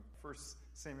1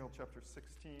 Samuel chapter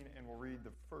 16, and we'll read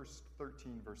the first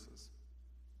 13 verses.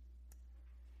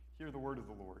 Hear the word of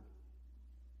the Lord.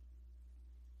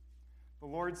 The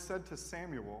Lord said to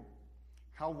Samuel,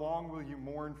 "How long will you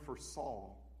mourn for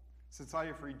Saul, since I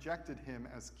have rejected him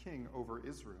as king over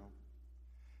Israel?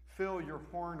 Fill your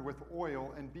horn with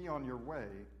oil and be on your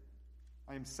way.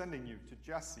 I am sending you to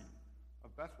Jesse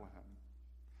of Bethlehem.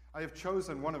 I have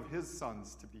chosen one of his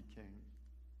sons to be king."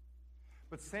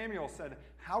 But Samuel said,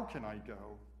 "How can I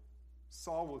go?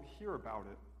 Saul will hear about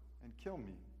it and kill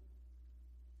me."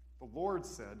 The Lord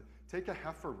said, "Take a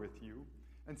heifer with you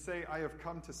and say, 'I have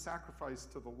come to sacrifice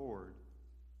to the Lord.'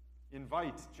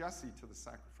 Invite Jesse to the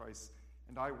sacrifice,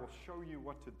 and I will show you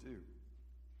what to do.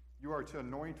 You are to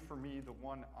anoint for me the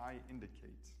one I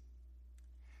indicate."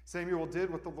 Samuel did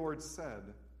what the Lord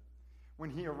said. When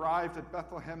he arrived at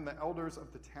Bethlehem, the elders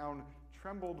of the town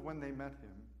trembled when they met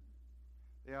him.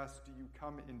 They asked, "Do you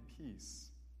come in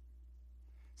peace?"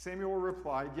 Samuel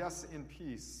replied, "Yes, in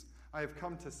peace. I have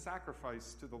come to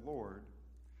sacrifice to the Lord.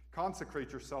 Consecrate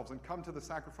yourselves and come to the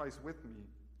sacrifice with me."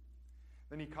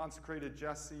 Then he consecrated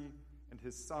Jesse and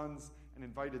his sons and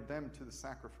invited them to the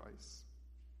sacrifice.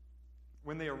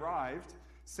 When they arrived,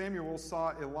 Samuel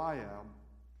saw Eliab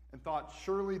and thought,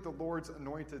 "Surely the Lord's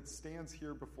anointed stands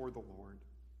here before the Lord."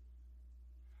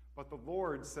 But the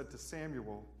Lord said to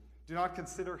Samuel, "Do not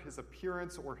consider his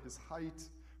appearance or his height,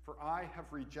 for I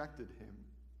have rejected him.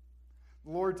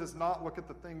 The Lord does not look at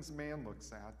the things man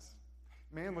looks at.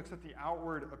 Man looks at the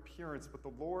outward appearance, but the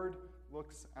Lord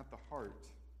looks at the heart."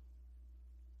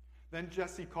 Then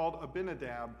Jesse called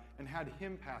Abinadab and had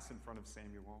him pass in front of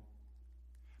Samuel.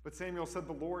 But Samuel said,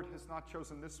 "The Lord has not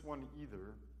chosen this one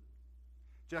either."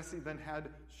 Jesse then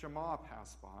had Shammah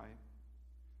pass by.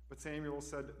 But Samuel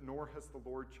said, "Nor has the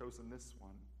Lord chosen this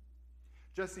one."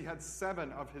 Jesse had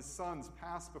 7 of his sons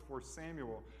pass before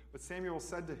Samuel, but Samuel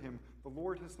said to him, "The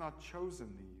Lord has not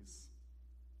chosen these."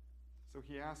 So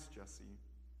he asked Jesse,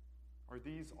 "Are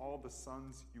these all the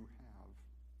sons you have?"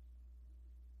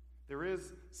 "There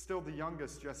is still the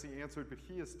youngest," Jesse answered, "but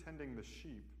he is tending the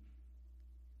sheep."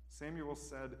 Samuel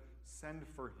said, "Send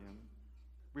for him.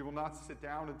 We will not sit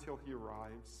down until he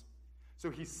arrives."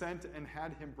 So he sent and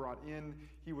had him brought in.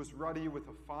 He was ruddy with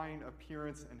a fine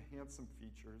appearance and handsome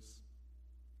features.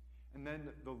 And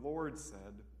then the Lord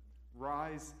said,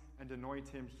 "Rise and anoint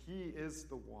him. He is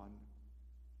the one."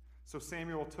 So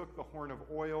Samuel took the horn of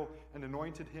oil and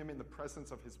anointed him in the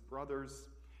presence of his brothers.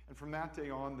 And from that day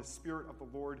on, the Spirit of the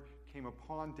Lord came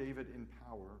upon David in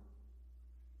power.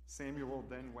 Samuel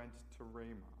then went to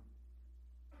Ramah.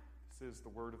 This is the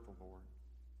word of the Lord.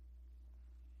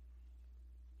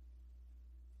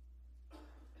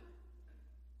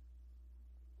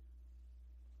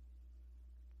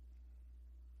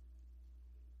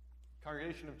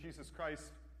 Congregation of Jesus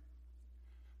Christ,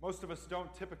 most of us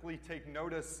don't typically take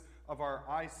notice of our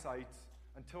eyesight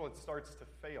until it starts to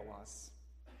fail us.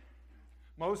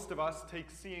 Most of us take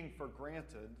seeing for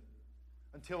granted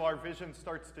until our vision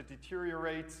starts to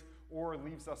deteriorate or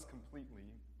leaves us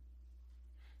completely.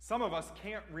 Some of us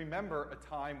can't remember a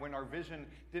time when our vision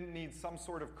didn't need some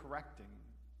sort of correcting.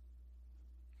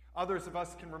 Others of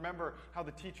us can remember how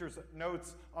the teacher's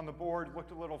notes on the board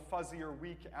looked a little fuzzier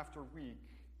week after week,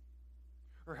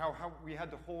 or how we had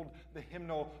to hold the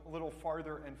hymnal a little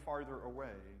farther and farther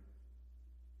away.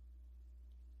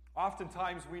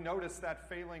 Oftentimes, we notice that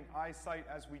failing eyesight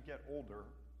as we get older.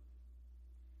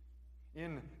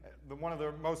 In one of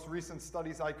the most recent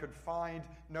studies I could find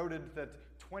noted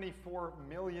that 24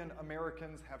 million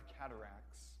Americans have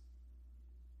cataracts.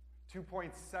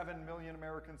 2.7 million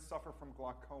Americans suffer from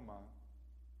glaucoma.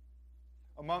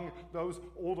 Among those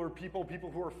older people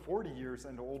who are 40 years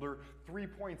and older,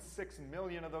 3.6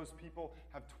 million of those people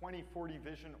have 20/40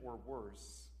 vision or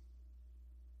worse.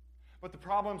 But the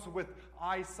problems with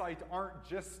eyesight aren't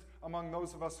just among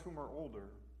those of us whom are older.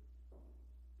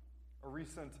 A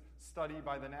recent study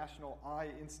by the National Eye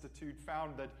Institute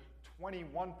found that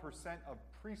 21% of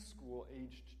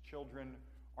preschool-aged children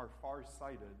are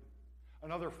farsighted.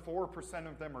 Another 4%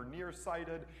 of them are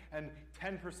nearsighted, and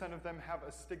 10% of them have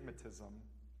astigmatism.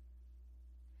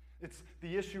 It's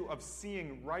the issue of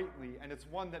seeing rightly, and it's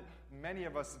one that many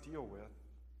of us deal with.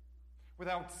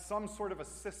 Without some sort of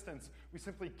assistance, we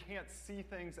simply can't see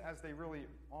things as they really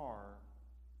are.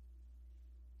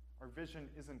 Our vision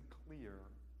isn't clear.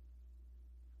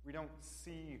 We don't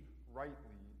see rightly.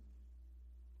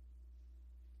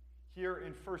 Here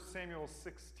in 1 Samuel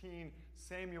 16,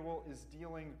 Samuel is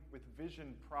dealing with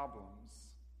vision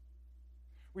problems.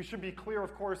 We should be clear,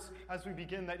 of course, as we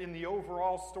begin, that in the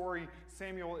overall story,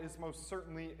 Samuel is most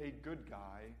certainly a good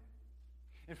guy.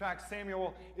 In fact,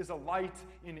 Samuel is a light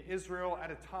in Israel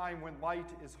at a time when light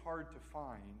is hard to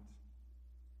find.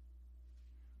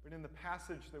 But in the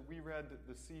passage that we read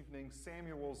this evening,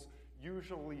 Samuel's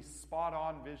usually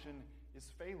spot-on vision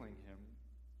is failing him.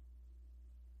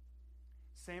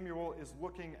 Samuel is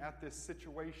looking at this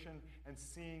situation and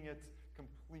seeing it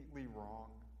completely wrong.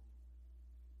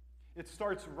 It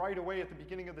starts right away at the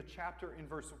beginning of the chapter in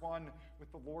verse 1 with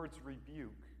the Lord's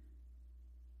rebuke.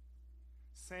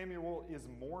 Samuel is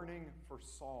mourning for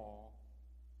Saul.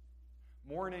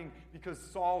 Mourning because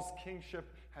Saul's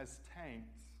kingship has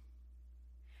tanked.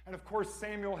 And of course,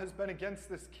 Samuel has been against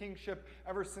this kingship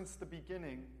ever since the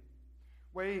beginning.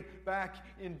 Way back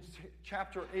in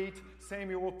chapter 8,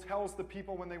 Samuel tells the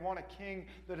people when they want a king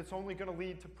that it's only going to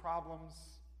lead to problems,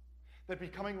 that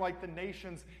becoming like the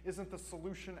nations isn't the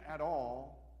solution at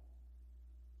all,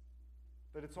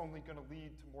 that it's only going to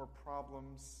lead to more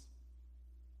problems.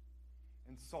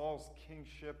 And Saul's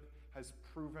kingship has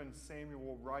proven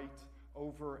Samuel right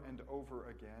over and over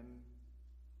again.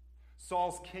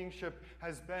 Saul's kingship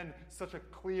has been such a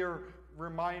clear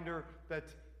reminder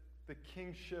that the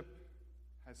kingship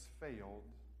has failed,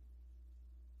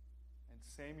 and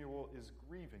Samuel is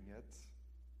grieving it.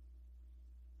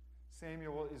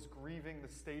 Samuel is grieving the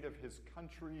state of his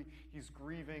country. He's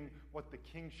grieving what the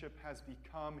kingship has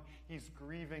become. He's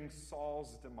grieving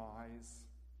Saul's demise.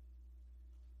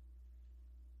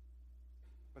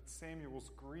 But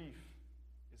Samuel's grief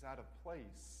is out of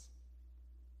place.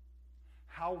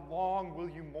 How long will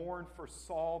you mourn for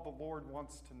Saul, the Lord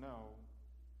wants to know.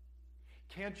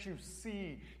 Can't you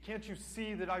see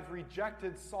that I've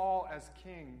rejected Saul as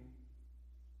king?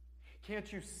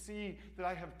 Can't you see that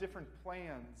I have different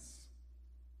plans?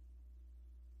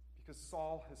 Because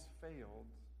Saul has failed.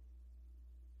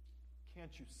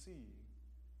 Can't you see?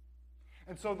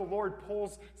 And so the Lord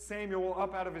pulls Samuel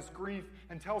up out of his grief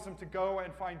and tells him to go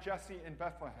and find Jesse in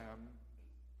Bethlehem.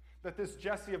 That this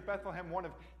Jesse of Bethlehem, one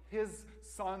of his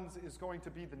sons, is going to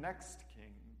be the next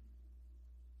king.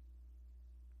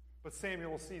 But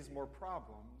Samuel sees more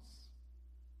problems.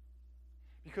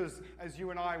 Because, as you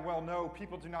and I well know,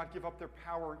 people do not give up their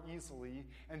power easily.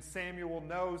 And Samuel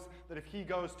knows that if he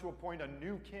goes to appoint a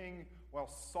new king while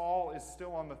Saul is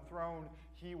still on the throne,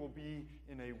 he will be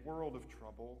in a world of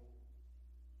trouble.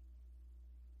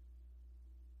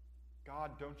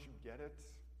 God, don't you get it?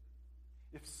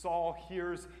 If Saul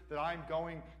hears that I'm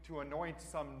going to anoint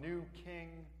some new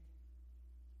king,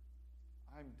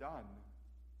 I'm done.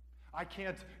 I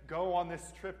can't go on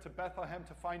this trip to Bethlehem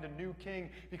to find a new king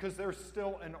because there's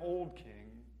still an old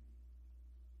king.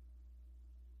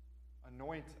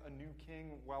 Anoint a new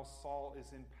king while Saul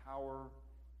is in power.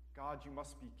 God, you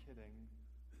must be kidding.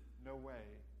 No way.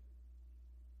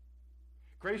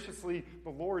 Graciously, the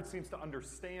Lord seems to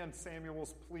understand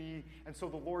Samuel's plea, and so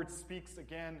the Lord speaks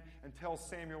again and tells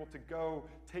Samuel to go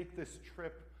take this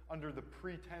trip under the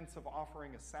pretense of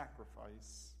offering a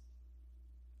sacrifice.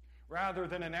 Rather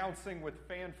than announcing with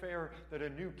fanfare that a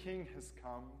new king has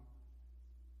come,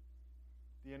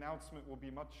 the announcement will be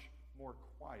much more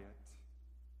quiet.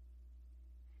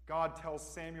 God tells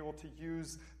Samuel to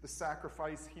use the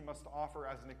sacrifice he must offer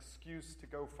as an excuse to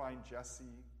go find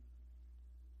Jesse,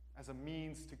 as a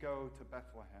means to go to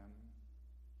Bethlehem.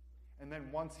 And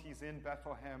then once he's in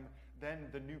Bethlehem, then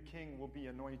the new king will be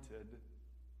anointed,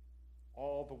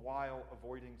 all the while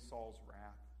avoiding Saul's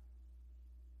wrath.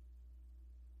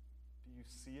 Do you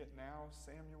see it now,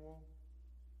 Samuel?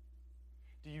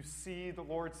 Do you see the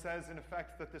Lord says, in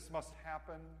effect, that this must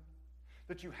happen?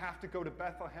 That you have to go to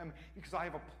Bethlehem because I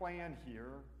have a plan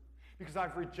here, because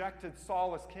I've rejected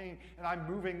Saul as king, and I'm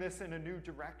moving this in a new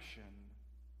direction.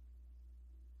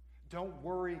 Don't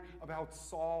worry about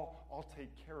Saul, I'll take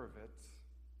care of it.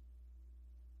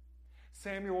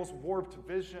 Samuel's warped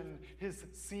vision, his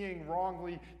seeing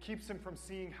wrongly, keeps him from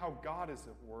seeing how God is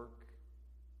at work.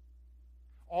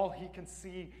 All he can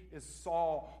see is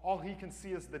Saul. All he can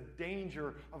see is the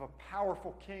danger of a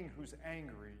powerful king who's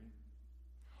angry.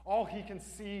 All he can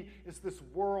see is this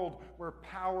world where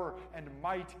power and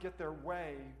might get their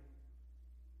way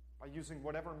by using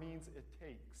whatever means it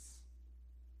takes.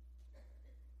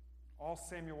 All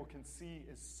Samuel can see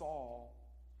is Saul,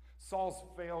 Saul's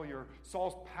failure,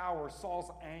 Saul's power, Saul's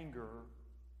anger.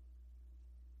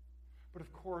 But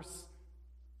of course,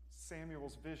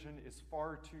 Samuel's vision is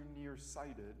far too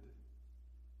nearsighted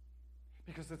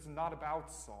because it's not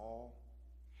about Saul.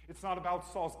 It's not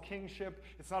about Saul's kingship.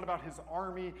 It's not about his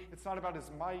army. It's not about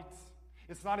his might.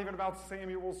 It's not even about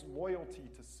Samuel's loyalty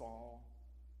to Saul.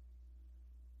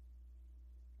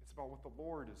 It's about what the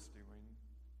Lord is doing.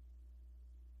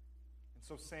 And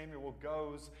so Samuel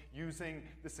goes using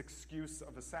this excuse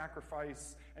of a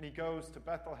sacrifice, and he goes to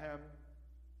Bethlehem.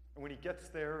 And when he gets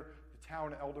there, the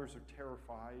town elders are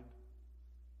terrified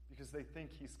because they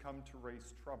think he's come to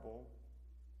raise trouble.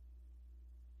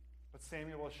 But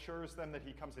Samuel assures them that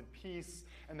he comes in peace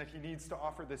and that he needs to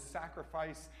offer this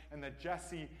sacrifice and that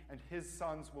Jesse and his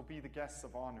sons will be the guests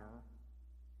of honor.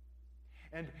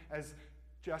 And as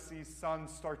Jesse's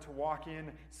sons start to walk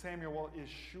in, Samuel is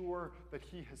sure that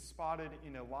he has spotted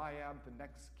in Eliab the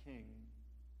next king.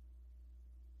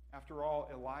 After all,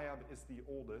 Eliab is the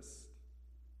oldest,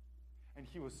 and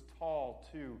he was tall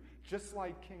too, just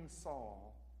like King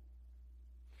Saul.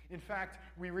 In fact,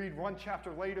 we read one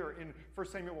chapter later in 1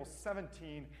 Samuel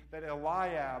 17 that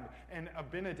Eliab and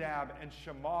Abinadab and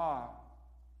Shammah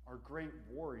are great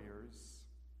warriors.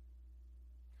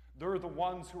 They're the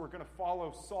ones who are going to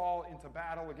follow Saul into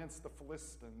battle against the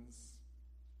Philistines.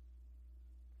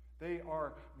 They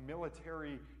are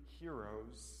military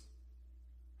heroes.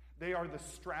 They are the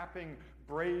strapping,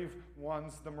 brave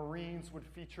ones the Marines would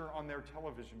feature on their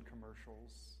television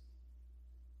commercials.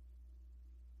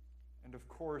 And of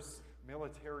course,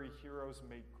 military heroes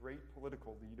make great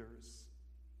political leaders.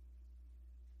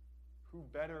 Who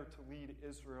better to lead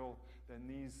Israel than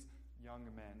these young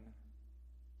men?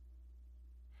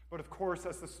 But of course,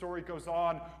 as the story goes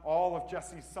on, all of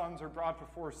Jesse's sons are brought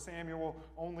before Samuel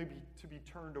only to be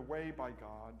turned away by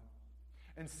God.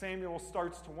 And Samuel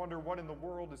starts to wonder what in the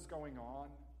world is going on.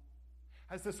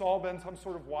 Has this all been some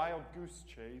sort of wild goose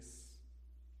chase?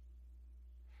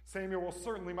 Samuel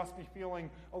certainly must be feeling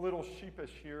a little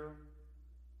sheepish here.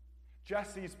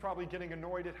 Jesse's probably getting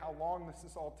annoyed at how long this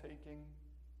is all taking.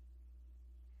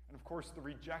 And of course, the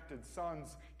rejected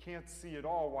sons can't see at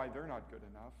all why they're not good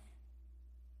enough.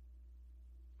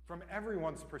 From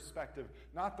everyone's perspective,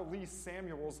 not the least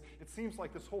Samuel's, it seems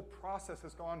like this whole process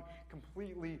has gone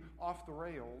completely off the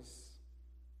rails.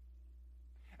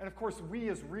 And of course, we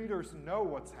as readers know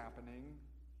what's happening.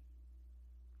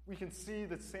 We can see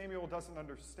that Samuel doesn't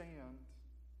understand,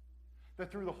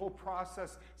 that through the whole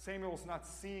process, Samuel's not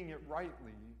seeing it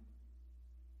rightly,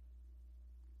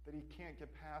 that he can't get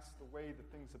past the way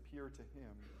that things appear to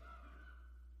him.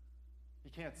 He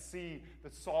can't see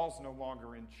that Saul's no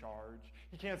longer in charge.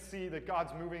 He can't see that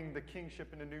God's moving the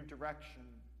kingship in a new direction,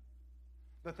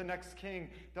 that the next king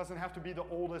doesn't have to be the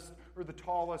oldest or the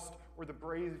tallest or the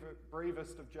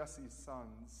bravest of Jesse's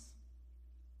sons.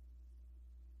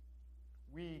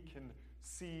 We can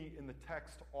see in the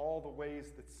text all the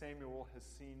ways that Samuel has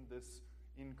seen this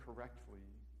incorrectly.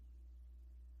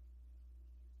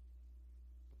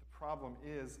 But the problem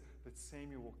is that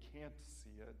Samuel can't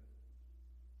see it,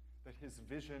 that his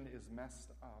vision is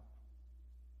messed up.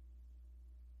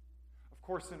 Of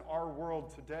course, in our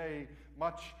world today,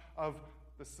 much of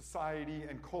the society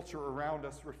and culture around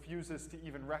us refuses to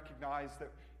even recognize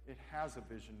that it has a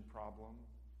vision problem.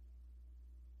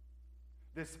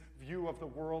 This view of the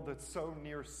world that's so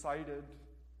nearsighted,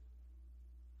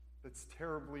 that's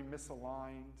terribly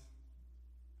misaligned,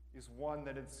 is one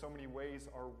that in so many ways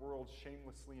our world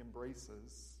shamelessly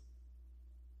embraces.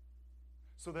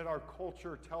 So that our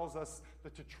culture tells us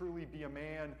that to truly be a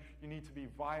man, you need to be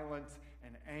violent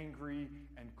and angry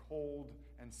and cold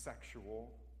and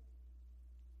sexual.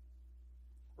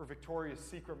 Or Victoria's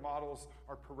Secret models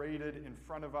are paraded in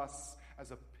front of us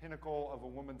as a pinnacle of a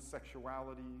woman's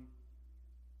sexuality,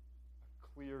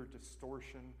 clear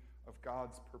distortion of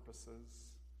God's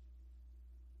purposes.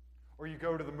 Or you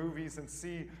go to the movies and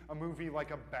see a movie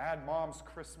like A Bad Mom's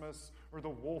Christmas or The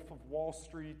Wolf of Wall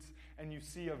Street, and you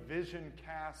see a vision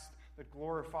cast that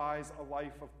glorifies a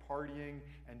life of partying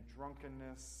and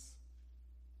drunkenness.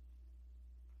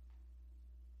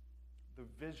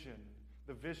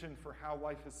 The vision for how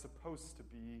life is supposed to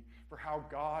be, for how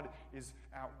God is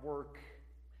at work,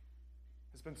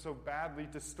 has been so badly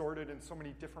distorted in so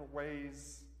many different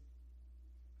ways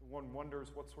that one wonders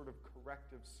what sort of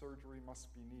corrective surgery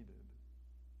must be needed.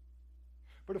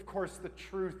 But of course, the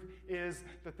truth is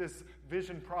that this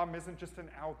vision problem isn't just an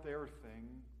out there thing.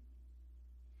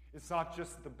 It's not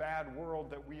just the bad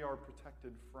world that we are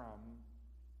protected from.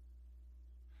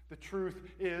 The truth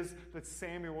is that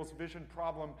Samuel's vision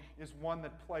problem is one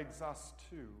that plagues us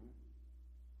too.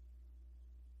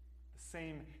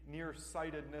 Same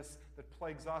nearsightedness that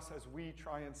plagues us as we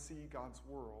try and see God's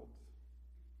world.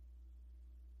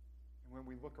 And when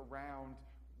we look around,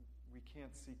 we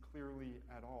can't see clearly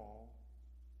at all.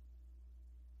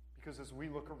 Because as we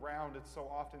look around, it so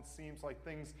often seems like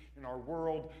things in our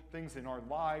world, things in our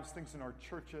lives, things in our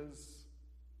churches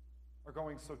are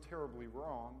going so terribly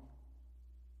wrong.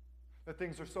 That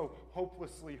things are so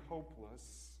hopelessly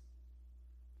hopeless.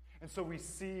 And so we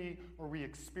see or we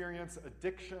experience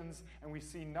addictions, and we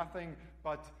see nothing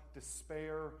but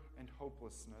despair and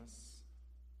hopelessness.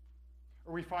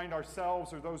 Or we find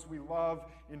ourselves or those we love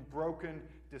in broken,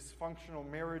 dysfunctional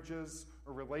marriages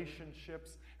or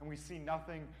relationships, and we see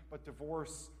nothing but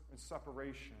divorce and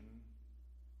separation.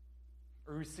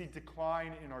 Or we see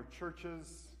decline in our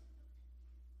churches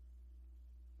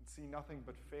and see nothing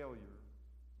but failure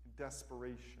and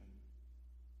desperation.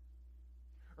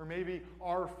 Or maybe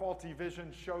our faulty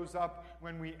vision shows up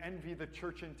when we envy the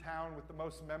church in town with the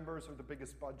most members or the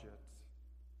biggest budget.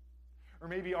 Or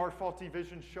maybe our faulty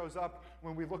vision shows up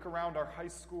when we look around our high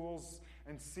schools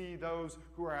and see those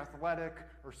who are athletic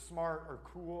or smart or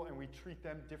cool, and we treat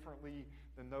them differently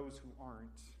than those who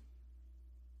aren't.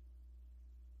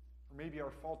 Or maybe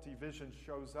our faulty vision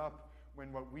shows up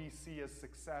when what we see as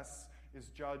success is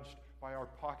judged by our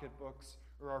pocketbooks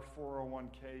or our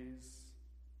 401ks.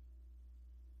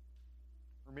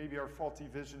 Or maybe our faulty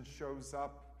vision shows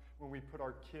up when we put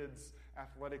our kids'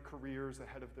 athletic careers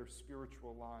ahead of their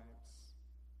spiritual lives.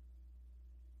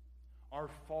 Our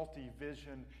faulty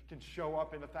vision can show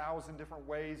up in 1,000 different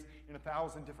ways, in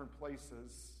 1,000 different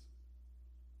places.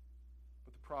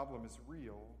 But the problem is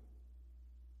real.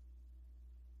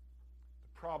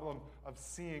 The problem of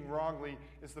seeing wrongly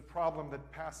is the problem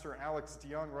that Pastor Alex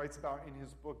DeYoung writes about in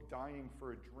his book, Dying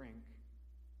for a Drink.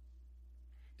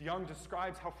 DeYoung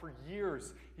describes how for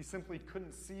years he simply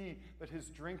couldn't see that his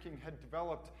drinking had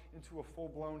developed into a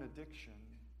full-blown addiction.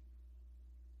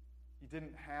 He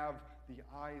didn't have the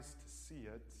eyes to see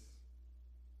it.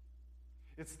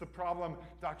 It's the problem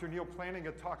Dr. Neil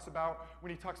Plantinga talks about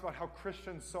when he talks about how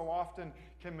Christians so often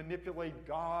can manipulate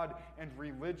God and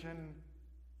religion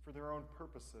for their own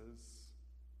purposes.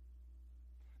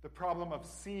 The problem of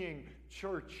seeing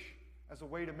church as a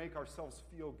way to make ourselves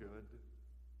feel good,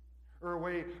 or a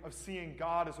way of seeing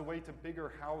God as a way to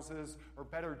bigger houses or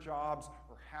better jobs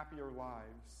or happier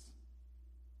lives.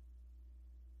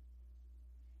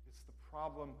 It's the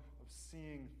problem of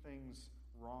seeing things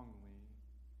wrongly.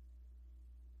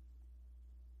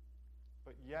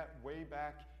 But yet, way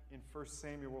back in 1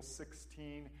 Samuel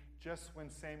 16, just when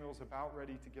Samuel's about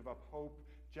ready to give up hope,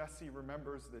 Jesse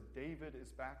remembers that David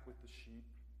is back with the sheep.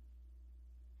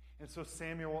 And so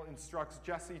Samuel instructs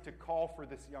Jesse to call for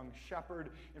this young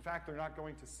shepherd. In fact, they're not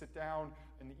going to sit down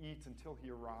and eat until he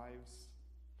arrives.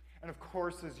 And of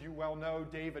course, as you well know,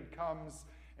 David comes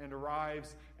and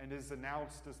arrives and is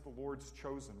announced as the Lord's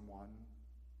chosen one.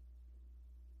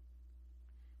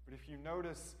 But if you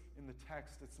notice in the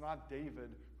text, it's not Samuel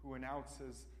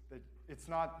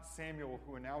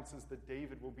who announces that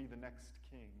David will be the next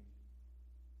king.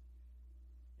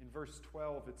 In verse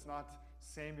 12, it's not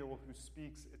Samuel who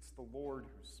speaks, it's the Lord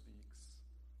who speaks.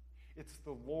 It's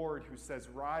the Lord who says,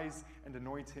 "Rise and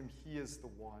anoint him, he is the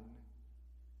one."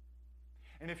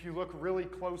 And if you look really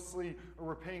closely, or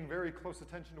we're paying very close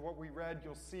attention to what we read,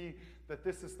 you'll see that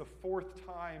this is the 4th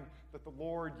time that the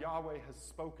Lord, Yahweh, has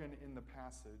spoken in the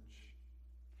passage.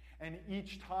 And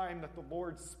each time that the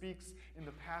Lord speaks in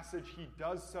the passage, he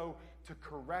does so to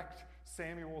correct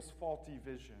Samuel's faulty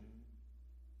vision.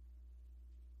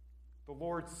 The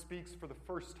Lord speaks for the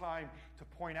first time to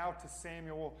point out to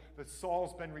Samuel that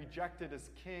Saul's been rejected as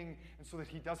king, and so that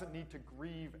he doesn't need to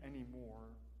grieve anymore.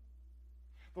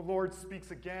 The Lord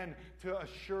speaks again to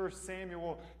assure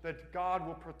Samuel that God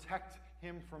will protect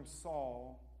him from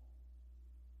Saul.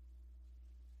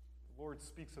 The Lord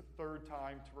speaks a 3rd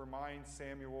time to remind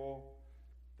Samuel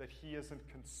that he isn't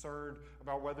concerned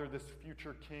about whether this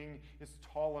future king is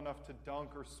tall enough to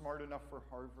dunk or smart enough for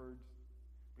Harvard,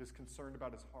 but is concerned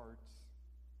about his heart.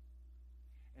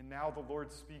 And now the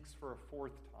Lord speaks for a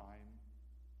 4th time,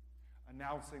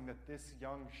 announcing that this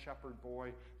young shepherd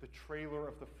boy, the trailer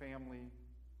of the family,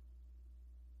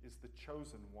 is the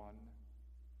chosen one,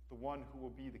 the one who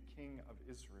will be the king of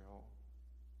Israel.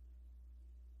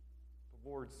 The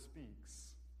Lord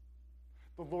speaks.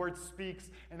 The Lord speaks,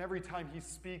 and every time he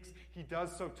speaks, he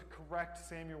does so to correct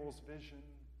Samuel's vision.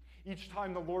 Each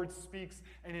time the Lord speaks,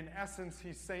 and in essence,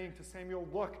 he's saying to Samuel,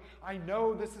 "Look, I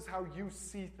know this is how you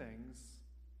see things,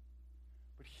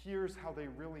 but here's how they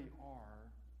really are.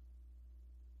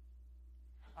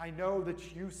 I know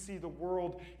that you see the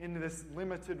world in this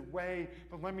limited way,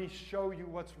 but let me show you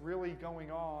what's really going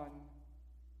on."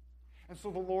 And so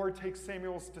the Lord takes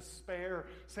Samuel's despair,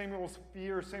 Samuel's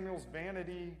fear, Samuel's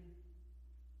vanity,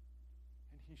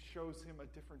 and he shows him a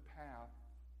different path.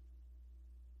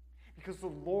 Because the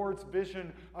Lord's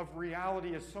vision of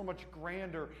reality is so much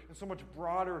grander and so much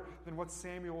broader than what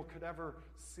Samuel could ever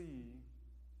see.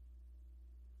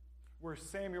 Where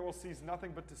Samuel sees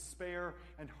nothing but despair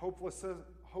and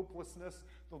hopelessness,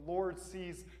 the Lord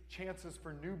sees chances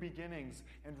for new beginnings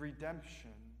and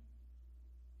redemption.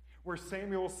 Where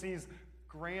Samuel sees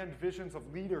grand visions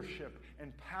of leadership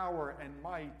and power and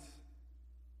might,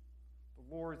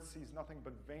 the Lord sees nothing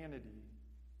but vanity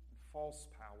and false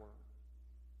power.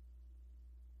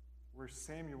 Where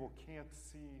Samuel can't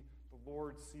see, the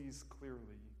Lord sees clearly.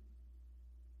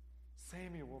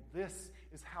 Samuel, this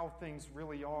is how things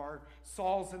really are.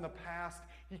 Saul's in the past.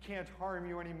 He can't harm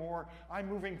you anymore. I'm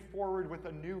moving forward with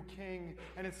a new king,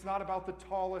 and it's not about the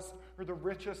tallest or the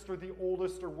richest or the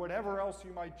oldest or whatever else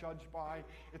you might judge by.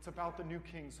 It's about the new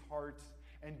king's heart,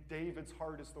 and David's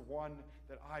heart is the one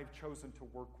that I've chosen to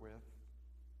work with.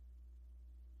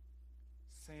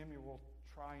 Samuel,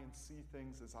 try and see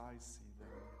things as I see them.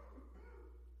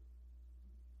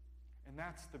 And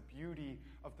that's the beauty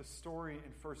of the story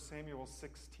in 1 Samuel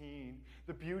 16.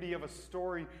 The beauty of a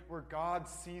story where God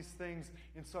sees things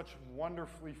in such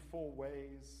wonderfully full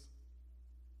ways.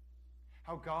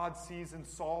 How God sees in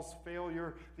Saul's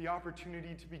failure the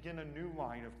opportunity to begin a new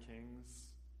line of kings.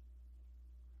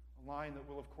 A line that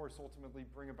will, of course, ultimately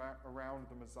bring about around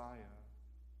the Messiah.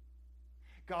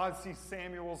 God sees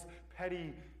Samuel's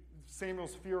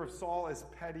fear of Saul as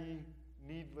petty,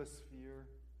 needless fear.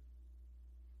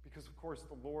 Because, of course,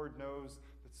 the Lord knows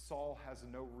that Saul has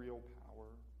no real power.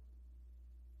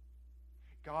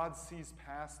 God sees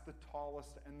past the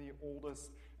tallest and the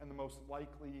oldest and the most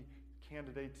likely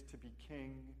candidate to be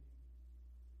king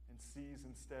and sees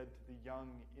instead to the young,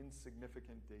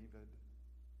 insignificant David.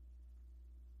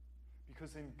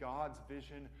 Because in God's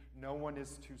vision, no one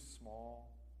is too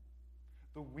small.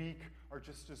 The weak are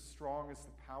just as strong as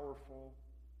the powerful.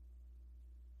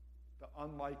 The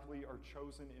unlikely are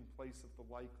chosen in place of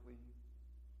the likely.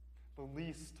 The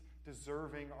least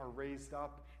deserving are raised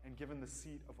up and given the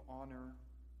seat of honor.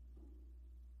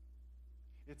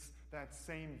 It's that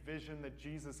same vision that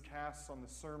Jesus casts on the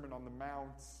Sermon on the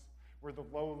Mount, where the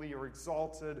lowly are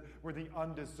exalted, where the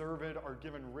undeserved are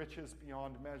given riches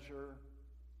beyond measure.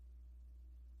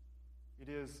 It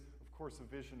is, of course,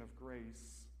 a vision of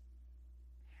grace.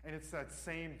 And it's that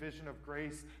same vision of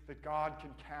grace that God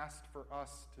can cast for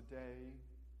us today.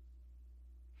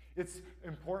 It's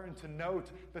important to note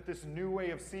that this new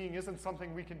way of seeing isn't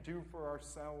something we can do for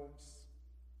ourselves.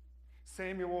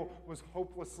 Samuel was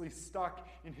hopelessly stuck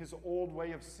in his old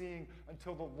way of seeing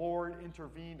until the Lord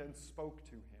intervened and spoke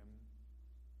to him.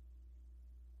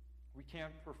 We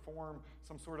can't perform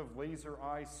some sort of laser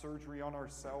eye surgery on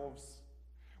ourselves.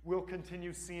 We'll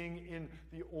continue seeing in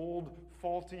the old,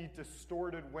 faulty,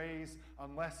 distorted ways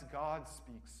unless God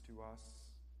speaks to us,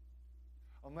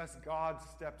 unless God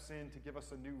steps in to give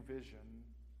us a new vision.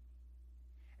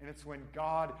 And it's when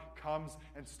God comes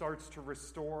and starts to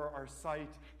restore our sight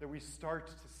that we start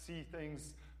to see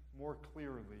things more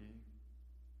clearly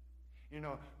in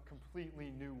a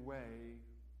completely new way.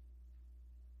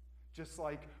 Just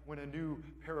like when a new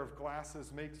pair of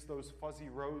glasses makes those fuzzy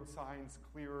road signs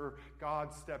clearer,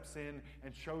 God steps in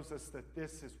and shows us that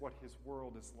this is what his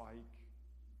world is like.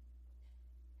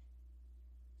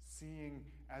 Seeing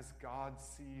as God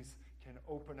sees can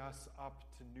open us up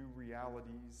to new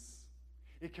realities.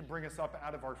 It can bring us up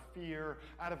out of our fear,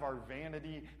 out of our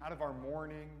vanity, out of our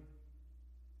mourning.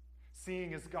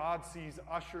 Seeing as God sees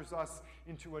ushers us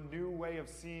into a new way of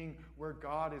seeing where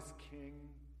God is king.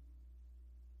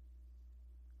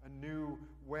 A new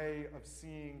way of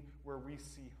seeing where we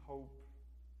see hope,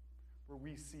 where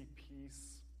we see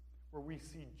peace, where we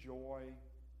see joy,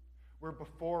 where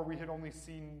before we had only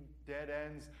seen dead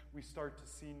ends, we start to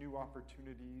see new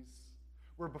opportunities,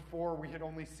 where before we had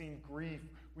only seen grief,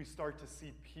 we start to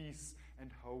see peace and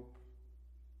hope,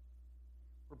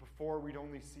 where before we'd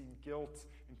only seen guilt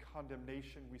and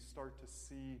condemnation, we start to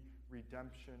see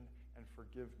redemption and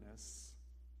forgiveness.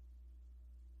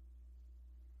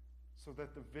 So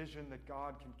that the vision that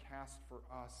God can cast for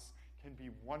us can be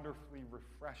wonderfully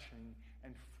refreshing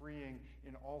and freeing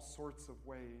in all sorts of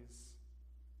ways.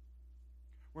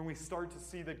 When we start to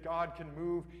see that God can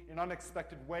move in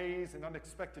unexpected ways and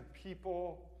unexpected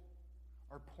people,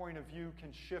 our point of view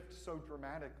can shift so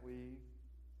dramatically.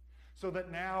 So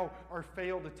that now our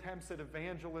failed attempts at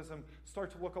evangelism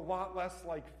start to look a lot less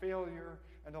like failure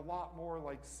and a lot more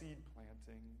like seed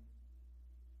planting.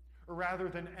 Or rather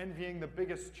than envying the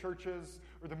biggest churches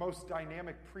or the most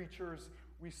dynamic preachers,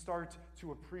 we start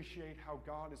to appreciate how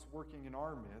God is working in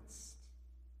our midst.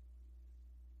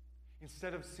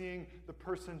 Instead of seeing the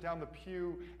person down the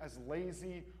pew as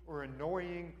lazy or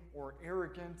annoying or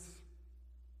arrogant,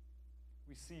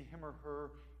 we see him or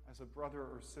her as a brother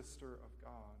or sister of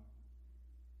God.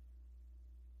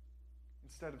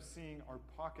 Instead of seeing our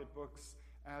pocketbooks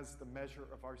as the measure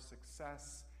of our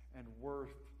success and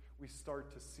worth, we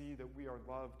start to see that we are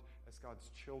loved as God's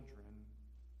children.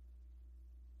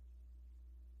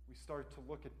 We start to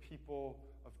look at people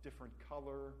of different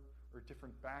color or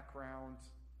different backgrounds,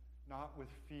 not with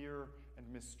fear and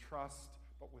mistrust,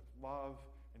 but with love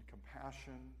and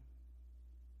compassion.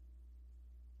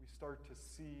 We start to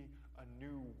see a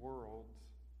new world,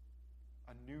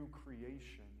 a new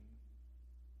creation.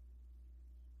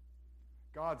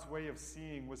 God's way of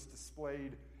seeing was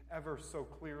displayed ever so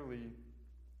clearly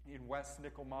in West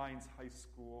Nickel Mines High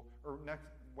School, or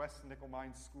West Nickel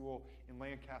Mines School in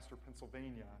Lancaster,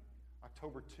 Pennsylvania,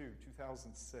 October 2,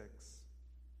 2006.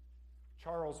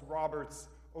 Charles Roberts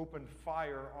opened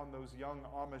fire on those young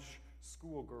Amish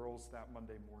schoolgirls that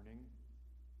Monday morning,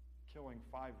 killing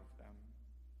 5 of them.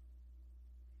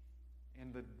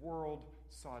 And the world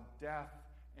saw death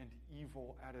and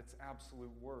evil at its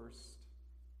absolute worst.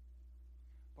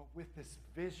 But with this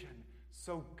vision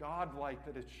so godlike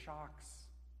that it shocks,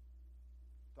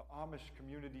 the Amish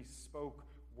community spoke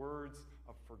words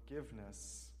of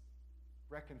forgiveness,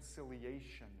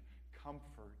 reconciliation,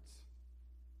 comfort.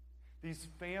 These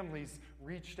families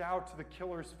reached out to the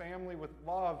killer's family with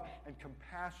love and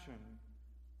compassion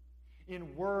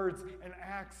in words and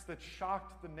acts that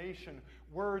shocked the nation,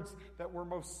 words that were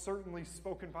most certainly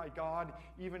spoken by God,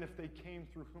 even if they came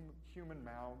through human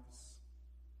mouths.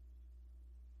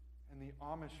 And the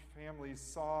Amish families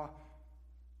saw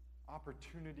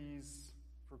opportunities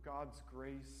for God's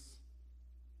grace,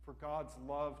 for God's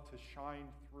love to shine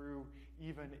through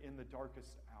even in the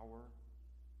darkest hour.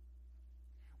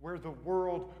 Where the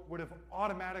world would have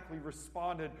automatically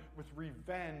responded with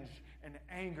revenge and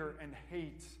anger and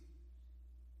hate,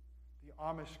 the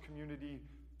Amish community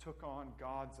took on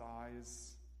God's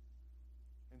eyes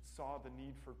and saw the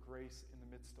need for grace in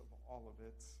the midst of all of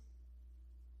it.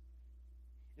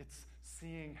 It's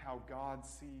seeing how God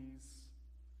sees.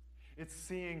 It's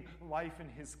seeing life in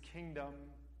his kingdom,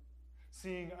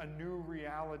 seeing a new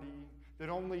reality that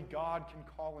only God can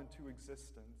call into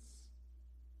existence.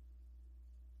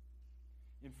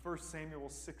 In 1 Samuel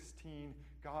 16,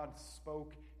 God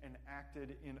spoke and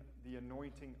acted in the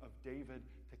anointing of David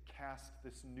to cast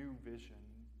this new vision.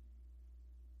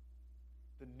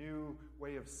 The new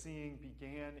way of seeing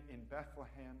began in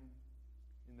Bethlehem,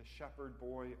 in the shepherd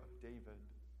boy of David.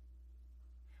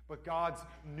 But God's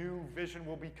new vision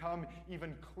will become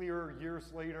even clearer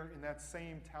years later in that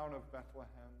same town of Bethlehem.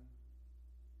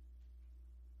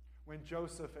 When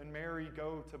Joseph and Mary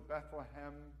go to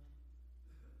Bethlehem,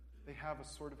 they have a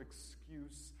sort of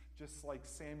excuse, just like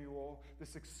Samuel,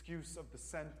 this excuse of the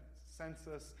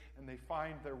census, and they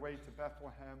find their way to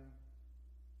Bethlehem.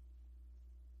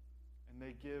 And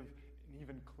they give an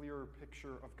even clearer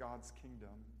picture of God's kingdom.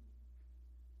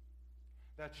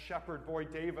 That shepherd boy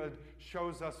David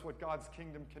shows us what God's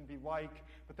kingdom can be like,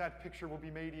 but that picture will be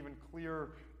made even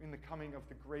clearer in the coming of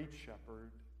the great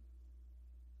shepherd.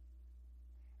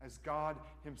 As God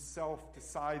himself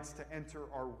decides to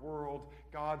enter our world,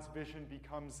 God's vision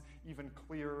becomes even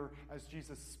clearer as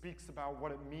Jesus speaks about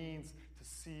what it means to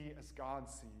see as God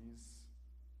sees.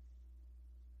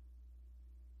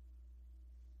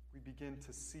 We begin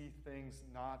to see things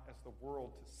not as the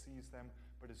world sees them,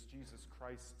 but as Jesus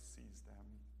Christ sees them.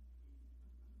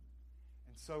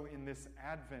 And so in this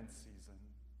Advent season,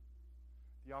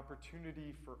 the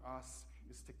opportunity for us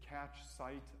is to catch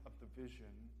sight of the vision.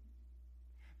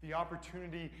 The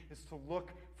opportunity is to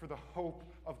look for the hope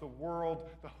of the world,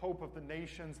 the hope of the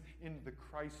nations in the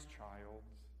Christ child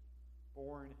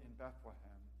born in Bethlehem.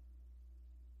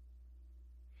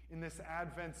 In this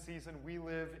Advent season, we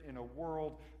live in a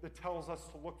world that tells us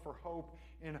to look for hope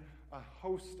in a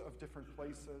host of different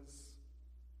places.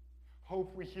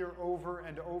 Hope, we hear over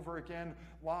and over again,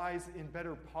 lies in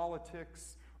better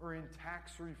politics or in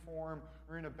tax reform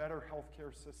or in a better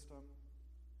healthcare system.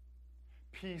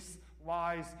 Peace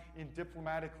lies in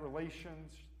diplomatic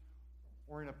relations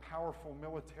or in a powerful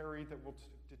military that will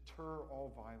deter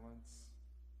all violence.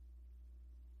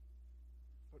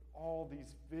 But all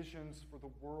these visions for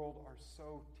the world are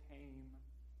so tame.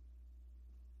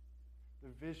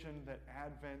 The vision that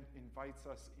Advent invites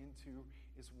us into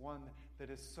is one that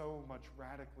is so much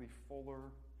radically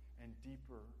fuller and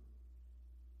deeper.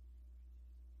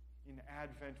 In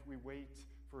Advent, we wait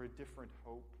for a different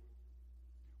hope.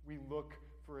 We look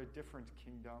for a different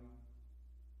kingdom.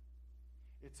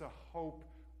 It's a hope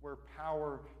where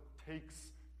power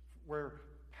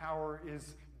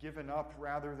is given up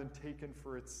rather than taken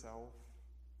for itself.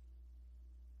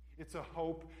 It's a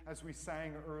hope, as we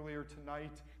sang earlier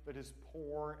tonight, that is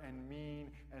poor and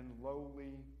mean and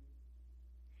lowly.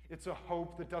 It's a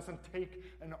hope that doesn't take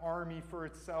an army for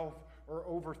itself or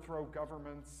overthrow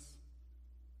governments,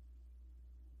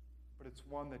 but it's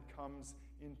one that comes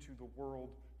into the world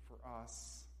for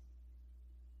us.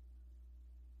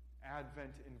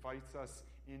 Advent invites us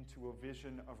into a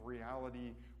vision of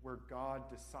reality where God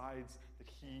decides that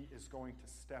he is going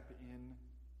to step in,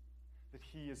 that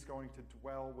he is going to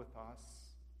dwell with us.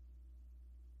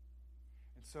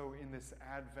 And so in this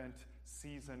Advent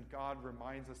season, God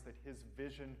reminds us that his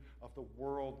vision of the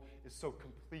world is so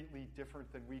completely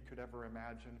different than we could ever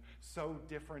imagine, so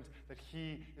different that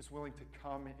he is willing to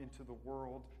come into the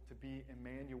world to be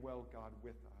Emmanuel, God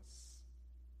with us.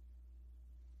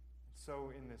 And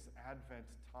so in this Advent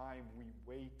time, we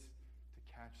wait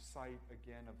to catch sight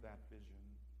again of that vision.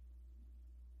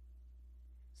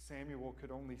 Samuel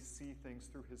could only see things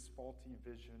through his faulty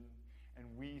vision, and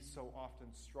we so often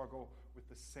struggle with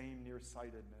the same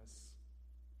nearsightedness.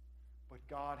 But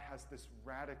God has this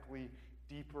radically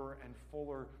deeper and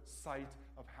fuller sight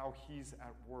of how he's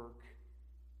at work.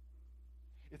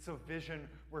 It's a vision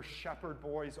where shepherd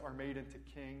boys are made into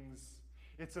kings.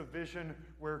 It's a vision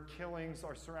where killings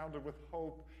are surrounded with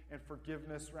hope and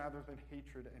forgiveness rather than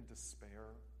hatred and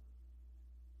despair.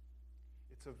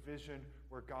 It's a vision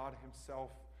where God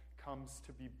himself comes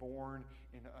to be born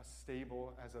in a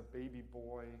stable as a baby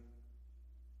boy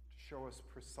to show us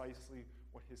precisely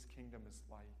what his kingdom is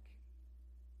like.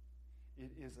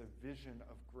 It is a vision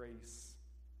of grace,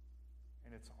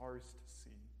 and it's ours to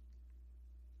see.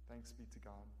 Thanks be to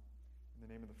God. In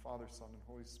the name of the Father, Son, and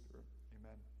Holy Spirit,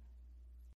 amen.